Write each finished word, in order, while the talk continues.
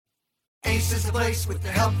Ace is the place with the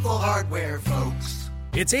helpful hardware, folks.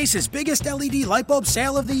 It's Ace's biggest LED light bulb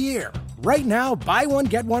sale of the year. Right now, buy one,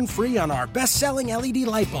 get one free on our best-selling LED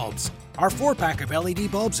light bulbs. Our 4-pack of LED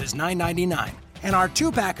bulbs is $9.99, and our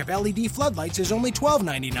 2-pack of LED floodlights is only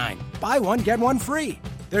 $12.99. Buy one, get one free.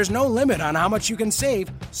 There's no limit on how much you can save,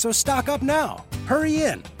 so stock up now. Hurry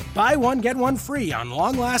in. Buy one, get one free on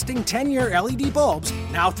long-lasting 10-year LED bulbs,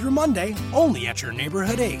 now through Monday, only at your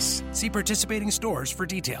neighborhood Ace. See participating stores for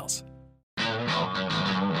details.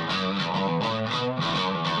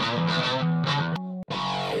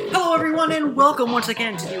 Hello everyone and welcome once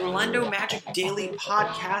again to the Orlando Magic Daily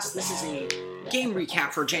Podcast. This is a game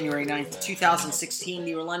recap for January 9th, 2016.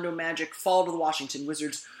 The Orlando Magic fall to the Washington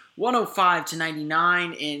Wizards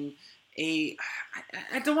 105-99 in a,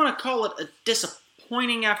 I don't want to call it a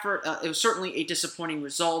disappointing effort. It was certainly a disappointing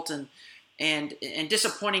result and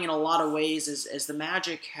disappointing in a lot of ways as the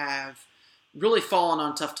Magic have really fallen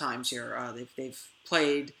on tough times here. They've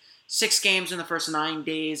played 6 games in the first 9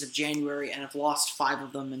 days of January and have lost 5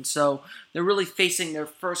 of them. And so they're really facing their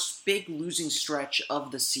first big losing stretch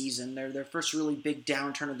of the season. Their first really big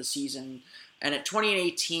downturn of the season. And at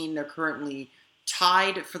 20-18, they're currently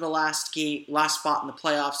tied for the last spot in the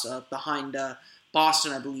playoffs behind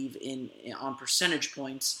Boston, I believe, on percentage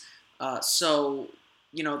points. So,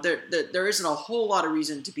 you know, there isn't a whole lot of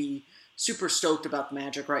reason to be super stoked about the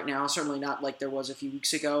Magic right now. Certainly not like there was a few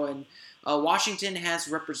weeks ago. And Washington has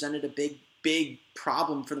represented a big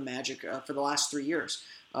problem for the Magic for the last 3 years.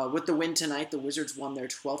 With the win tonight, the Wizards won their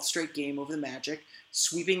 12th straight game over the Magic,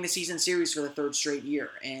 sweeping the season series for the 3rd straight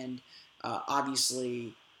year. And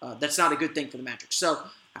obviously, that's not a good thing for the Magic. So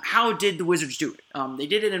how did the Wizards do it? They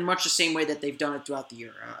did it in much the same way that they've done it throughout the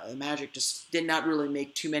year. The Magic just did not really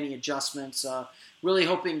make too many adjustments, really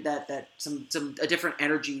hoping that a different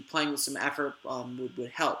energy, playing with some effort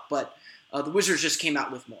would help. But the Wizards just came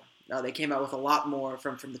out with more. They came out with a lot more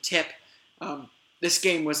from the tip. This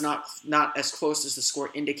game was not as close as the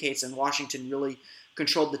score indicates, and Washington really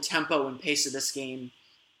controlled the tempo and pace of this game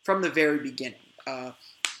from the very beginning.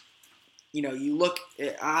 You look.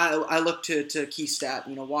 I look to key stat.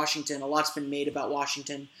 Washington. A lot's been made about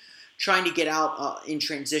Washington trying to get out in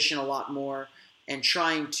transition a lot more and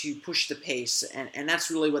trying to push the pace, and that's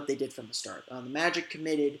really what they did from the start. The Magic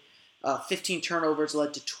committed 15 turnovers,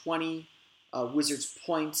 led to 20 Wizards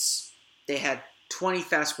points. They had 20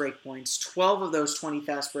 fast break points. 12 of those 20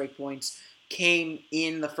 fast break points came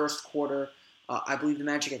in the first quarter. I believe the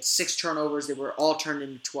Magic had 6 turnovers. They were all turned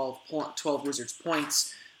into 12 Wizards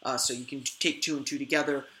points. So you can take 2 and 2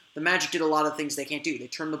 together. The Magic did a lot of things they can't do. They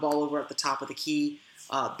turned the ball over at the top of the key.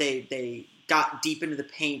 They got deep into the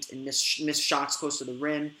paint and missed shots close to the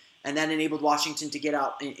rim, and that enabled Washington to get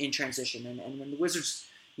out in transition. And when the Wizards,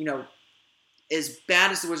 as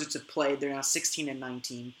bad as the Wizards have played, they're now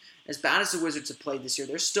 16-19. As bad as the Wizards have played this year,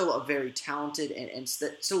 they're still a very talented and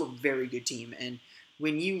still a very good team. And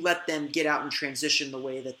when you let them get out in transition the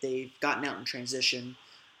way that they've gotten out in transition,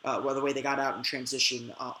 the way they got out in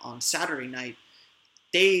transition on Saturday night,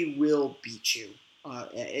 they will beat you.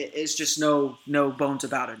 It's just no bones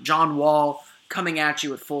about it. John Wall coming at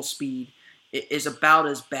you at full speed is about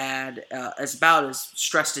as bad, as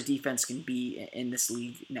stressed a defense can be in this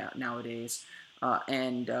league nowadays.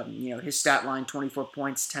 His stat line, 24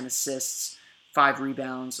 points, 10 assists, 5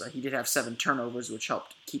 rebounds. He did have 7 turnovers, which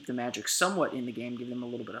helped keep the Magic somewhat in the game, give them a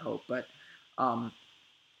little bit of hope. But,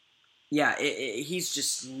 he's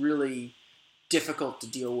just really difficult to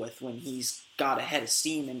deal with when he's got a head of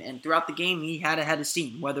steam. And throughout the game, he had a head of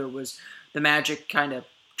steam, whether it was the Magic kind of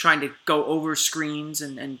trying to go over screens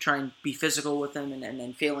and try and be physical with him and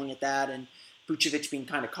then failing at that, and Vucevic being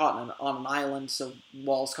kind of caught on an island, so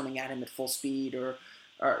Wall's coming at him at full speed, or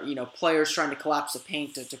players trying to collapse the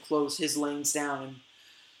paint to close his lanes down, and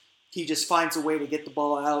he just finds a way to get the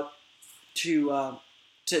ball out to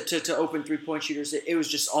open three-point shooters. It was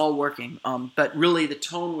just all working. But really, the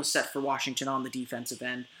tone was set for Washington on the defensive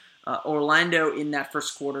end. Orlando in that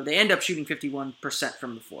first quarter, they end up shooting 51%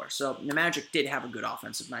 from the floor. So the Magic did have a good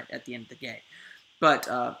offensive night at the end of the game. But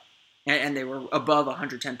and they were above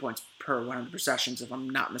 110 points per 100 possessions, if I'm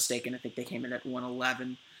not mistaken. I think they came in at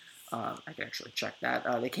 111. I can actually check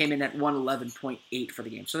that. They came in at 111.8 for the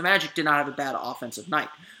game. So the Magic did not have a bad offensive night.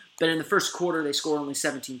 But in the first quarter, they scored only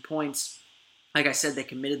 17 points. Like I said, they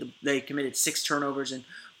committed 6 turnovers, and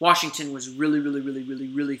Washington was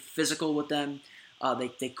really physical with them.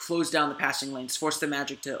 They closed down the passing lanes, forced the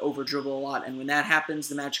Magic to over-dribble a lot, and when that happens,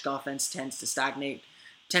 the Magic offense tends to stagnate,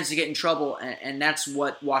 tends to get in trouble, and that's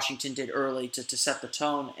what Washington did early to set the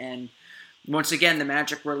tone. And once again, the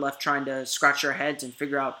Magic were left trying to scratch their heads and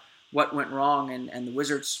figure out what went wrong, and the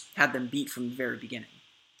Wizards had them beat from the very beginning.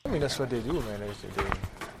 I mean, that's what they do, man.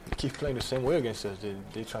 They keep playing the same way against us.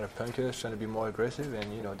 They trying to punk us, trying to be more aggressive,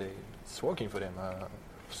 and it's working for them.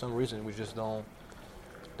 For some reason, we just don't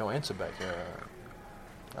answer back.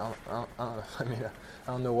 I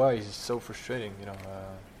don't know why. It's so frustrating,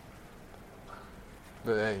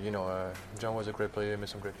 But hey, John was a great player. Made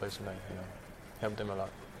some great plays tonight. Helped them a lot.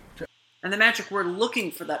 And the Magic were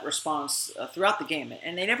looking for that response throughout the game,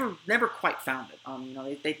 and they never quite found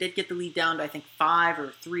it. They did get the lead down to, I think, 5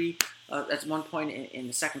 or 3 at one point in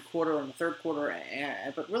the second quarter or in the third quarter.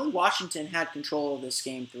 But really, Washington had control of this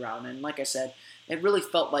game throughout. And like I said, it really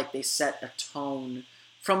felt like they set a tone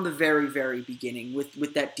from the very, very beginning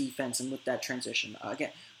with that defense and with that transition.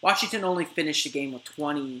 Again, Washington only finished the game with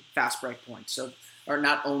 20 fast break points. Or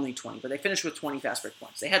not only 20, but they finished with 20 fast break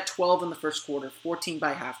points. They had 12 in the first quarter, 14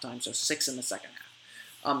 by halftime, so 6 in the second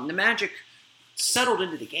half. The Magic settled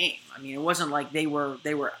into the game. I mean, it wasn't like they were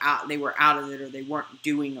out of it, or they weren't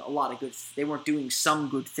doing a lot of good. They weren't doing some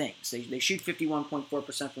good things. They shoot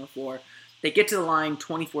 51.4% from the floor. They get to the line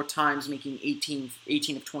 24 times, making 18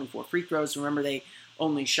 of 24 free throws. Remember, they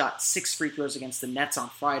only shot 6 free throws against the Nets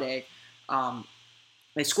on Friday.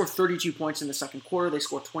 They score 32 points in the second quarter. They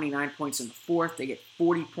score 29 points in the fourth. They get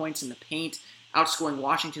 40 points in the paint, outscoring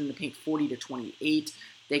Washington in the paint 40-28.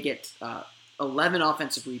 They get 11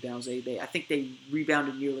 offensive rebounds. I think they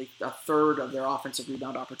rebounded nearly a third of their offensive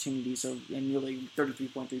rebound opportunities, and nearly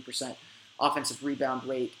 33.3% offensive rebound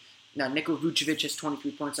rate. Now, Nikola Vucevic has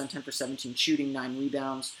 23 points on 10 for 17 shooting, 9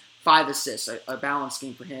 rebounds, 5 assists, a balanced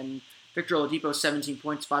game for him. Victor Oladipo, 17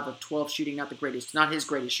 points, 5 of 12 shooting, not his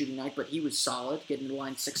greatest shooting night, but he was solid, getting to the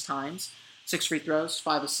line 6 times, 6 free throws,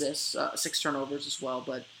 5 assists, 6 turnovers as well.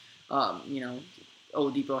 But Oladipo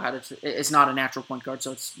is not a natural point guard,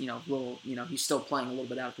 so it's he's still playing a little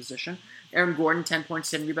bit out of position. Aaron Gordon, 10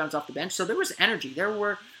 points, 10 rebounds off the bench, so there was energy. There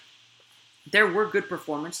were good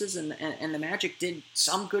performances, and the Magic did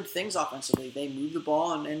some good things offensively. They moved the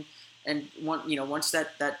ball, and once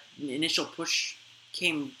that initial push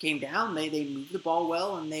came down, they moved the ball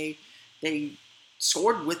well, and they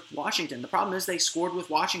scored with Washington. The problem is they scored with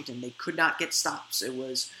Washington. They could not get stops. It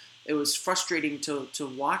was frustrating to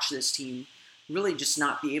watch this team really just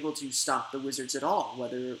not be able to stop the Wizards at all,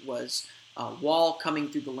 whether it was Wall coming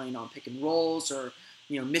through the lane on pick and rolls, or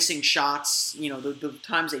missing shots. The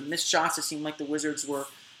times they missed shots, it seemed like the Wizards were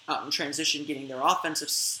out in transition getting their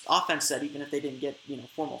offense set, even if they didn't get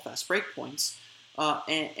formal fast break points.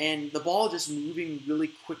 And the ball just moving really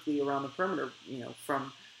quickly around the perimeter,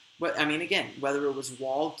 whether it was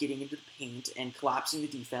Wall getting into the paint and collapsing the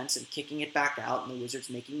defense and kicking it back out, and the Wizards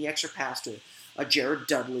making the extra pass to a Jared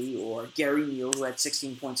Dudley or Gary Neal, who had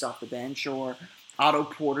 16 points off the bench, or Otto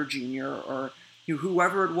Porter Jr., or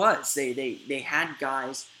whoever it was. They had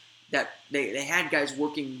guys that they had guys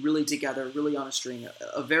working really together, really on a string,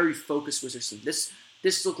 a very focused Wizards team.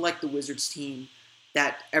 This looked like the Wizards team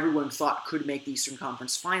that everyone thought could make the Eastern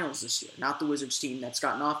Conference Finals this year, not the Wizards team that's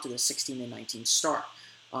gotten off to the 16-19 start.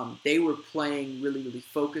 They were playing really, really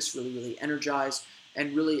focused, really, really energized,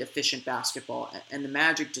 and really efficient basketball, and the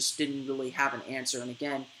Magic just didn't really have an answer. And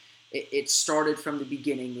again, it started from the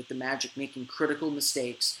beginning with the Magic making critical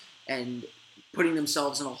mistakes and putting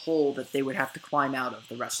themselves in a hole that they would have to climb out of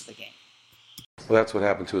the rest of the game. Well, that's what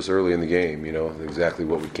happened to us early in the game, exactly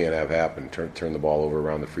what we can't have happen. Turn the ball over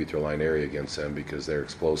around the free throw line area against them, because they're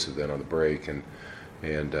explosive then on the break, and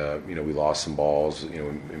we lost some balls,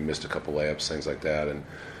 we missed a couple layups, things like that, and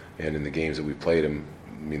in the games that we played them,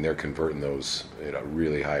 they're converting those at a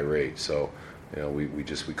really high rate. So, we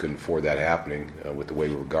couldn't afford that happening with the way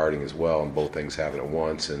we were guarding as well, and both things happened at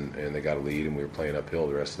once, and they got a lead, and we were playing uphill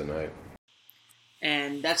the rest of the night.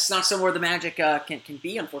 And that's not somewhere the Magic can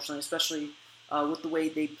be, unfortunately, especially with the way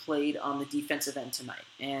they played on the defensive end tonight.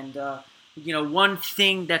 And, one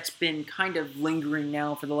thing that's been kind of lingering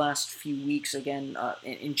now for the last few weeks, again,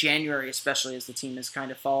 in January especially, as the team has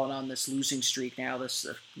kind of fallen on this losing streak now, this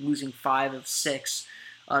losing 5 of 6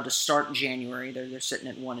 to start January. They're sitting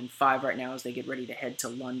at 1-5 right now as they get ready to head to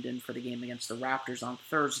London for the game against the Raptors on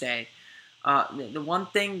Thursday. The one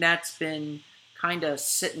thing that's been kind of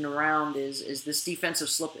sitting around is this defensive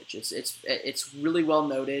slippage. It's really well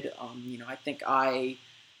noted. I think I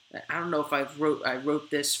don't know if I wrote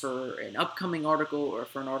this for an upcoming article or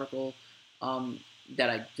for an article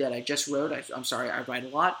that I just wrote. I'm sorry, I write a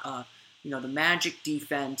lot. The Magic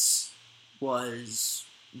defense was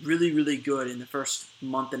really, really good in the first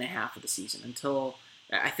month and a half of the season, until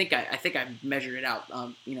I think I measured it out.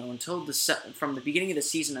 From the beginning of the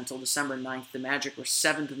season until December 9th, the Magic were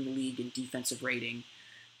 7th in the league in defensive rating.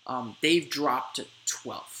 They've dropped to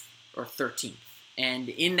 12th or 13th. And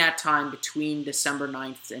in that time between December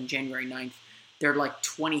 9th and January 9th, they're like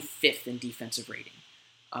 25th in defensive rating.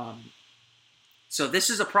 So this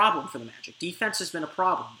is a problem for the Magic. Defense has been a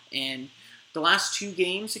problem, and the last two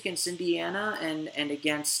games against Indiana and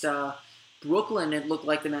against Brooklyn, it looked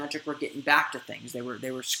like the Magic were getting back to things. They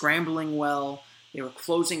were scrambling well. They were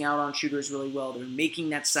closing out on shooters really well. They were making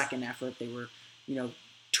that second effort. They were,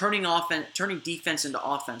 turning defense into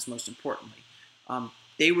offense. Most importantly,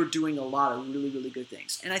 they were doing a lot of really, really good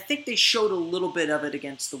things. And I think they showed a little bit of it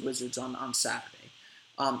against the Wizards on Saturday.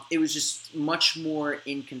 It was just much more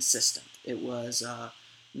inconsistent. It was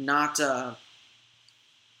not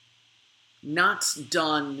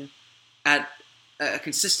done at a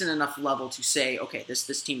consistent enough level to say, okay,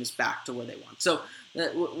 this team is back to where they want. So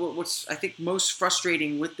what's I think most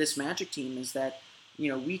frustrating with this Magic team is that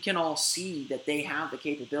we can all see that they have the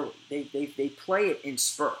capability. They play it in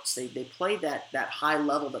spurts. They play that high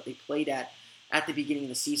level that they played at the beginning of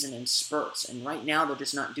the season in spurts. And right now they're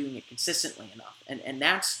just not doing it consistently enough. And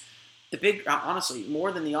that's the big, honestly,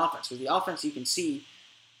 more than the offense. Because the offense, you can see,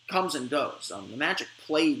 comes and goes. The Magic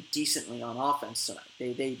played decently on offense tonight.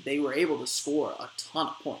 They were able to score a ton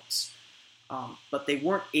of points. But they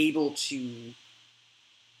weren't able to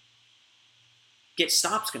get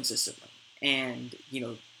stops consistently. And,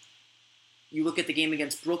 you look at the game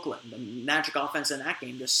against Brooklyn, the Magic offense in that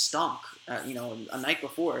game just stunk. A night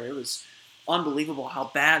before, it was unbelievable how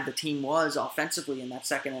bad the team was offensively in the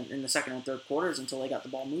second and third quarters until they got the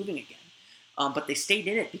ball moving again. But they stayed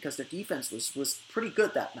in it because their defense was pretty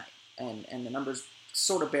good that night, and the numbers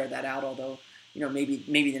sort of bear that out. Although maybe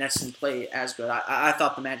the Nets didn't play as good. I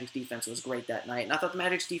thought the Magic's defense was great that night, and I thought the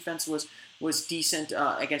Magic's defense was decent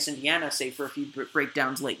against Indiana, save for a few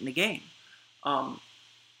breakdowns late in the game. The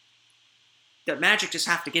Magic just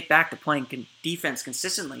have to get back to playing defense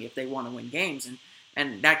consistently if they want to win games,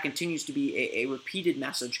 and that continues to be a repeated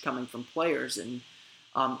message coming from players, and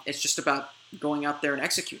it's just about going out there and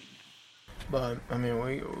executing. But I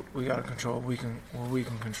mean, we got to control what we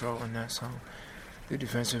can control, and that's the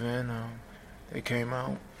defensive end. They came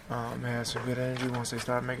out, they had some good energy once they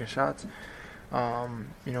started making shots.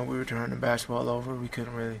 We were turning the basketball over. We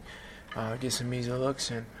couldn't really get some easy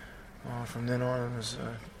looks, and from then on, it was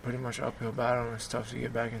pretty much an uphill battle, and it's tough to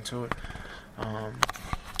get back into it.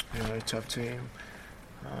 They're a tough team.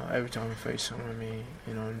 Every time we face them,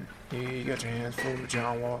 you got your hands full with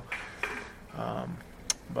John Wall.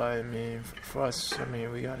 But for us,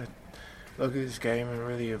 we got to look at this game and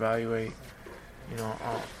really evaluate,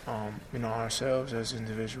 ourselves as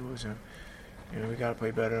individuals, and we got to play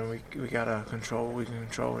better, and we got to control what we can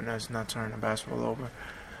control, and that's not turning the basketball over.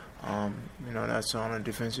 That's on a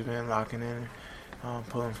defensive end, locking in,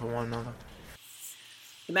 pulling for one another.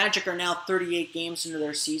 The Magic are now 38 games into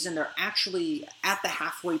their season. They're actually at the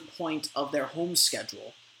halfway point of their home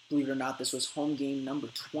schedule. Believe it or not, this was home game number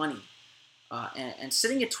 20. And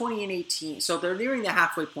sitting at 20-18, so they're nearing the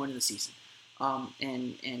halfway point of the season.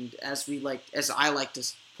 And as I like to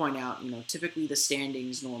point out, typically the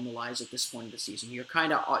standings normalize at this point of the season. You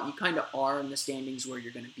kind of are in the standings where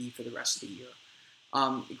you're going to be for the rest of the year.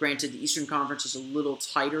 Granted, the Eastern Conference is a little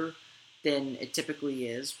tighter than it typically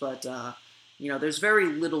is, but there's very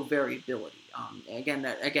little variability. Again,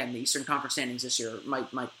 the Eastern Conference standings this year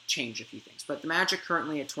might change a few things, but the Magic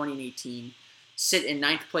currently at 20-18 sit in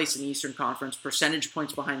 9th place in the Eastern Conference, percentage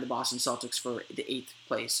points behind the Boston Celtics for the 8th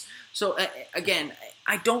place. So again,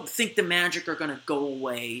 I don't think the Magic are going to go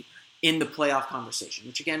away in the playoff conversation,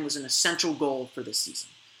 which again was an essential goal for this season.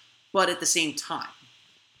 But at the same time,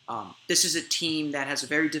 this is a team that has a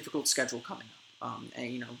very difficult schedule coming up.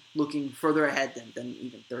 And looking further ahead than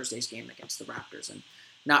even Thursday's game against the Raptors, and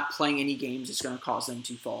not playing any games is going to cause them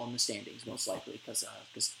to fall in the standings most likely because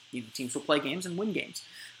teams will play games and win games.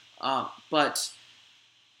 But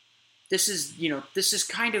this is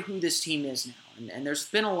kind of who this team is now, and there's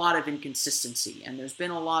been a lot of inconsistency, and there's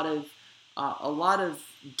been a lot of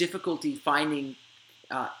difficulty finding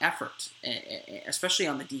effort, especially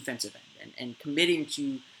on the defensive end, and committing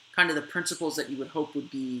to kind of the principles that you would hope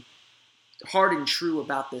would be hard and true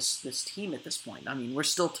about this team at this point. We're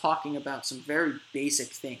still talking about some very basic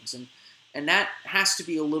things, and that has to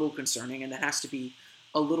be a little concerning, and that has to be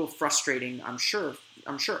a little frustrating. I'm sure.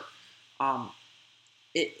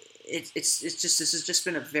 This has just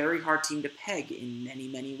been a very hard team to peg in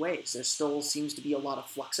many ways. There still seems to be a lot of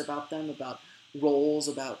flux about them, about roles,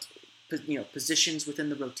 about positions within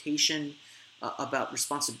the rotation, about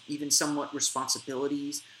even somewhat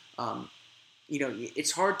responsibilities.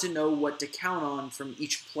 It's hard to know what to count on from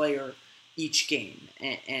each player each game.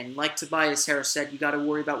 And like Tobias Harris said, you got to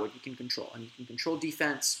worry about what you can control. And you can control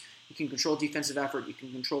defense, you can control defensive effort, you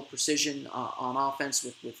can control precision on offense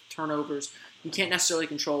with turnovers, you can't necessarily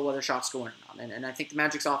control whether shots go in or not. And I think the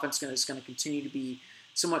Magic's offense is going to continue to be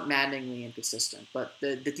somewhat maddeningly inconsistent. But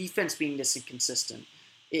the defense being this inconsistent,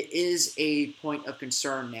 it is a point of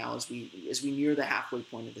concern now as we near the halfway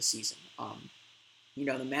point of the season.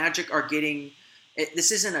 The Magic are getting.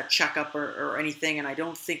 This isn't a checkup or anything, and I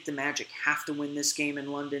don't think the Magic have to win this game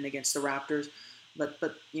in London against the Raptors. But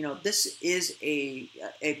this is a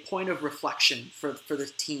point of reflection for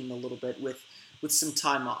the team a little bit with some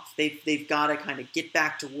time off. They've got to kind of get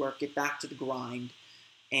back to work, get back to the grind,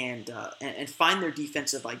 and find their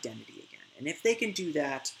defensive identity again. And if they can do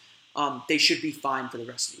that, they should be fine for the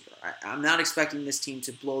rest of the year. I'm not expecting this team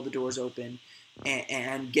to blow the doors open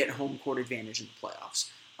and get home court advantage in the playoffs.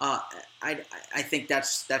 I think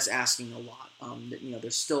that's asking a lot.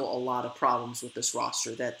 There's still a lot of problems with this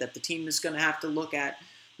roster that the team is going to have to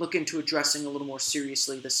look into addressing a little more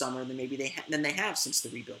seriously this summer than maybe they have since the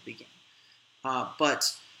rebuild began.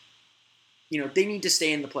 But they need to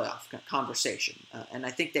stay in the playoff conversation, and I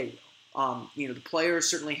think they will. The players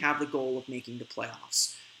certainly have the goal of making the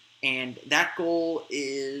playoffs, and that goal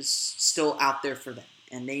is still out there for them,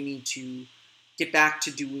 and they need to get back to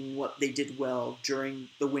doing what they did well during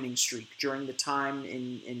the winning streak, during the time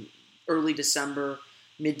in early December,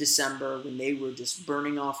 mid-December, when they were just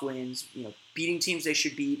burning off wins, beating teams they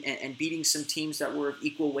should beat and beating some teams that were of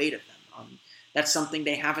equal weight of them. That's something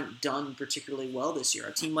they haven't done particularly well this year.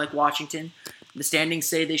 A team like Washington, the standings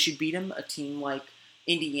say they should beat them. A team like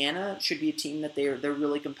Indiana should be a team that they're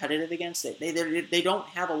really competitive against. They don't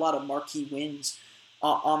have a lot of marquee wins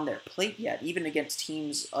on their plate yet, even against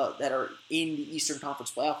teams that are in the Eastern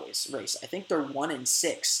Conference playoff race. I think they're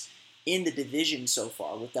 1-6 in the division so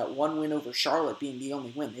far, with that one win over Charlotte being the only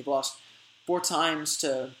win. They've lost 4 times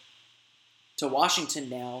to Washington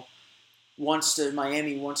now, once to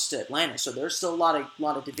Miami, once to Atlanta. So there's still a lot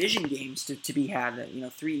of division games to be had.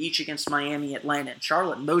 3 each against Miami, Atlanta, and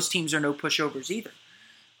Charlotte. And those teams are no pushovers either.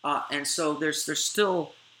 And so there's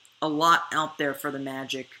still a lot out there for the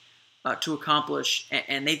Magic to accomplish,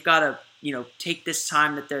 and they've got to take this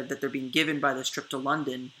time that they're being given by this trip to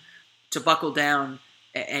London to buckle down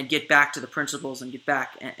and get back to the principles and get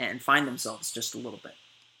back and find themselves just a little bit.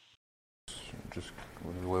 Just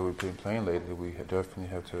the way we've been playing lately, we definitely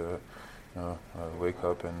have to wake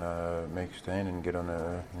up and make a stand and get on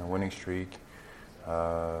a winning streak.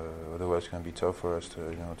 Otherwise, it's going to be tough for us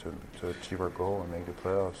to achieve our goal and make the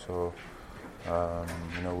playoffs. So.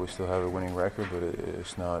 We still have a winning record, but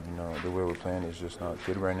it's not, the way we're playing is just not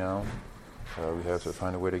good right now. We have to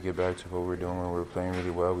find a way to get back to what we're doing when we're playing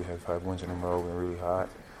really well. We had 5 wins in a row, we're really hot.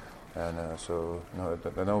 And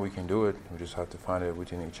I know we can do it. We just have to find it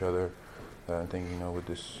within each other. I think, with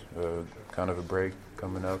this kind of a break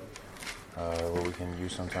coming up, where we can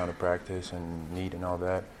use some time to practice and meet and all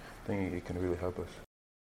that, I think it can really help us.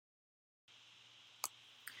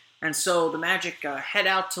 And so the Magic head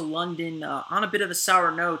out to London on a bit of a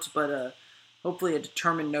sour note, but hopefully a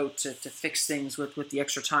determined note to fix things with the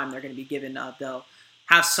extra time they're going to be given. They'll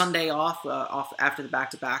have Sunday off after the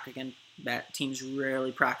back-to-back. Again, that teams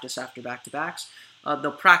rarely practice after back-to-backs.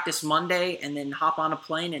 They'll practice Monday and then hop on a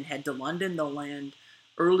plane and head to London. They'll land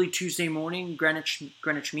early Tuesday morning,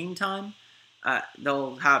 Greenwich Mean Time.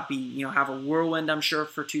 They'll have a whirlwind, I'm sure,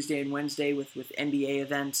 for Tuesday and Wednesday with NBA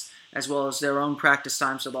events as well as their own practice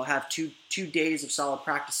time. So they'll have two days of solid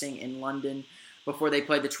practicing in London before they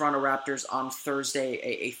play the Toronto Raptors on Thursday,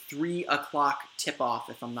 a 3 o'clock tip-off,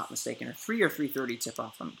 if I'm not mistaken, a 3 or 3:30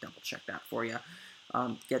 tip-off. Let me double-check that for you.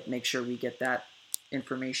 Make sure we get that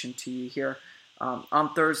information to you here.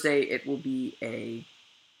 On Thursday, it will be a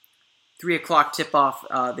 3 o'clock tip-off.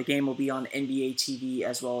 The game will be on NBA TV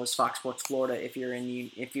as well as Fox Sports Florida if you're in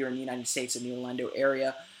the United States in the Orlando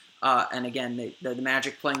area. And again, the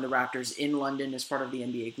Magic playing the Raptors in London as part of the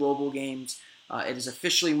NBA Global Games. It is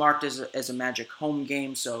officially marked as a Magic home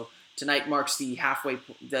game. So tonight marks the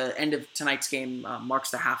end of tonight's game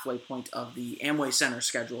marks the halfway point of the Amway Center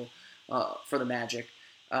schedule for the Magic.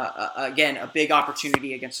 Again, a big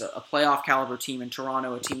opportunity against a playoff caliber team in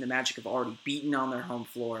Toronto, a team the Magic have already beaten on their home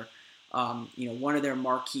floor. One of their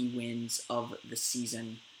marquee wins of the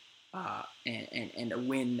season, and a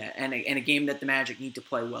win and a game that the Magic need to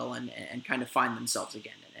play well and kind of find themselves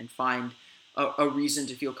again and find a reason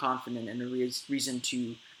to feel confident and a reason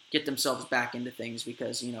to get themselves back into things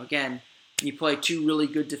because, again, you play 2 really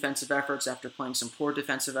good defensive efforts after playing some poor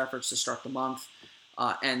defensive efforts to start the month,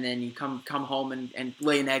 and then you come home and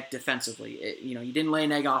lay an egg defensively. You didn't lay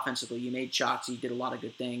an egg offensively. You made shots. You did a lot of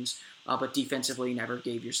good things, but defensively you never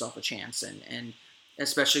gave yourself a chance. And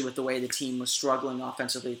especially with the way the team was struggling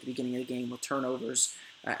offensively at the beginning of the game with turnovers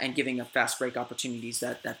and giving up fast break opportunities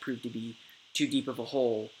that proved to be too deep of a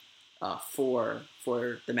hole. for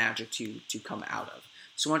the Magic to come out of.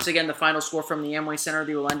 So once again, the final score from the Amway Center,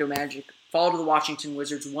 the Orlando Magic fall to the Washington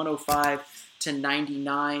Wizards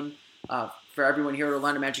 105-99. For everyone here at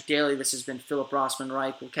Orlando Magic Daily, this has been Philip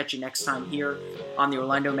Rossman-Reich. We'll catch you next time here on the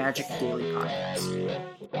Orlando Magic Daily Podcast.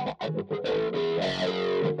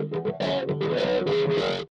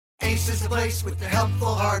 Ace is the place with the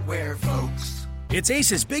helpful hardware, folks. It's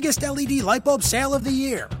Ace's biggest LED light bulb sale of the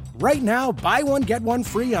year. Right now, buy one, get one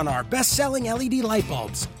free on our best-selling LED light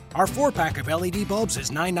bulbs. Our 4-pack of LED bulbs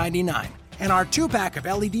is $9.99, and our 2-pack of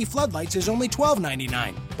LED floodlights is only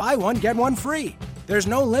 $12.99. Buy one, get one free. There's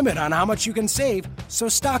no limit on how much you can save, so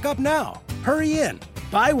stock up now. Hurry in.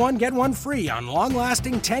 Buy one, get one free on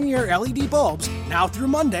long-lasting 10-year LED bulbs now through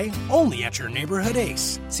Monday, only at your neighborhood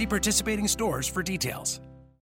Ace. See participating stores for details.